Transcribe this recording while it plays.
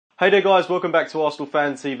Hey there guys, welcome back to Arsenal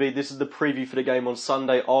Fan TV. This is the preview for the game on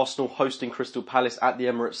Sunday. Arsenal hosting Crystal Palace at the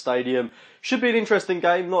Emirates Stadium. Should be an interesting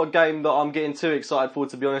game, not a game that I'm getting too excited for,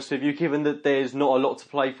 to be honest with you, given that there's not a lot to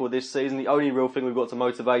play for this season. The only real thing we've got to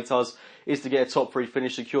motivate us is to get a top 3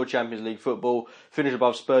 finish, secure Champions League football, finish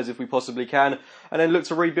above Spurs if we possibly can, and then look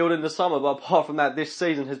to rebuild in the summer. But apart from that, this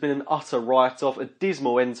season has been an utter write-off, a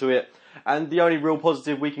dismal end to it. And the only real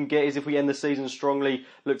positive we can get is if we end the season strongly,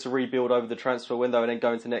 look to rebuild over the transfer window and then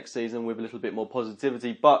go into next season with a little bit more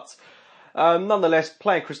positivity. But nonetheless,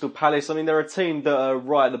 playing Crystal Palace, I mean, they're a team that are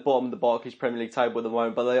right at the bottom of the Barclays Premier League table at the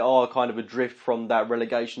moment, but they are kind of adrift from that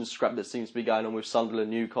relegation scrap that seems to be going on with Sunderland,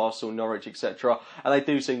 Newcastle, Norwich, etc. And they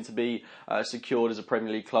do seem to be secured as a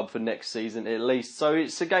Premier League club for next season at least. So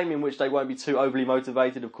it's a game in which they won't be too overly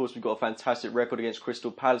motivated. Of course, we've got a fantastic record against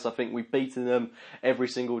Crystal Palace. I think we've beaten them every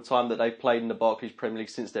single time that they've played in the Barclays Premier League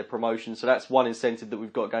since their promotion. So that's one incentive that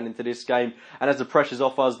we've got going into this game. And as the pressure's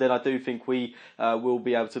off us, then I do think we will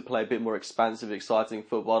be able to play a bit more expansive, exciting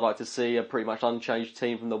football. I'd like to see a pretty much unchanged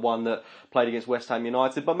team from the one that played against West Ham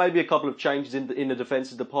United, but maybe a couple of changes in the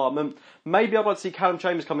defensive department. Maybe I'd like to see Callum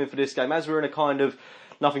Chambers come in for this game, as we're in a kind of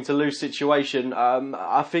nothing to lose situation.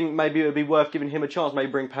 I think maybe it would be worth giving him a chance.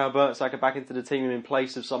 Maybe bring Pau Mertesacker back into the team in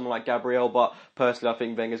place of someone like Gabriel. But personally, I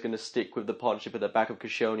think Wenger's going to stick with the partnership at the back of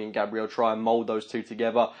Koscielny and Gabriel, try and mould those two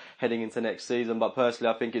together heading into next season. But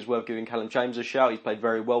personally, I think it's worth giving Callum Chambers a shout. He's played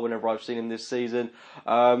very well whenever I've seen him this season.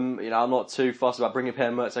 I'm not too fussed about bringing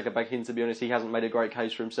Pau Mertesacker back in, to be honest. He hasn't made a great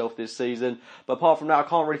case for himself this season. But apart from that, I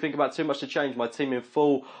can't really think about too much to change. My team in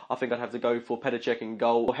full, I think I'd have to go for Petr Cech in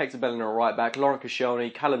goal, Hector Bellerin at right back, Laurent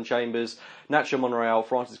Koscielny, Callum Chambers, Nacho Monreal,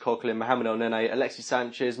 Francis Coquelin, Mohamed El Nene, Alexis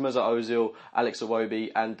Sanchez, Mesut Ozil, Alex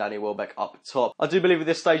Iwobi and Danny Welbeck up top. I do believe at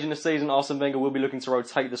this stage in the season, Arsene Wenger will be looking to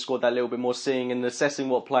rotate the squad that little bit more, seeing and assessing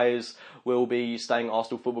what players will be staying at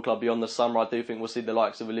Arsenal Football Club beyond the summer. I do think we'll see the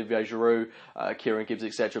likes of Olivier Giroud, Kieran Gibbs,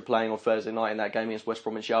 etc. playing on Thursday night in that game against West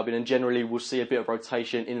Bromwich Albion, and generally we'll see a bit of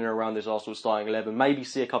rotation in and around this Arsenal starting 11. Maybe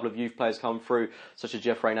see a couple of youth players come through, such as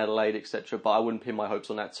Jeff Rain Adelaide, etc. But I wouldn't pin my hopes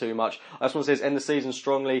on that too much. I just want to say, end the season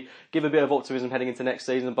strongly, give a bit of optimism heading into next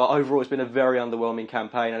season, but overall it's been a very underwhelming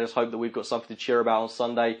campaign. I just hope that we've got something to cheer about on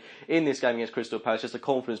Sunday in this game against Crystal Palace, just a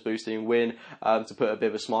confidence boosting win to put a bit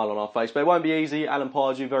of a smile on our face. But it won't be easy. Alan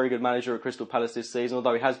Pardew, very good manager at Crystal Palace this season,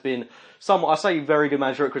 although he has been somewhat, I say very good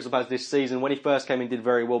manager at Crystal Palace this season. When he first came in, did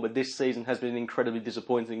very well, but this season has been incredibly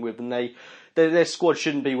disappointing with them. Their squad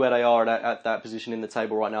shouldn't be where they are at that position in the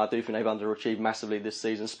table right now. I do think they've underachieved massively this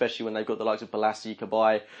season, especially when they've got the likes of Balassi,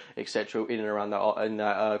 Cabaye, etc. in and around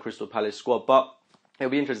that Crystal Palace squad. But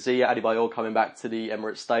it'll be interesting to see Adebayor coming back to the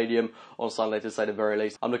Emirates Stadium on Sunday, to say the very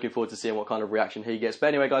least. I'm looking forward to seeing what kind of reaction he gets. But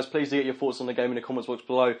anyway, guys, please do get your thoughts on the game in the comments box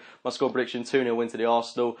below. My score prediction, 2-0 win to the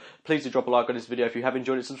Arsenal. Please do drop a like on this video if you have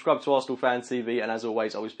enjoyed it. Subscribe to Arsenal Fan TV. And as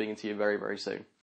always, I'll be speaking to you very, very soon.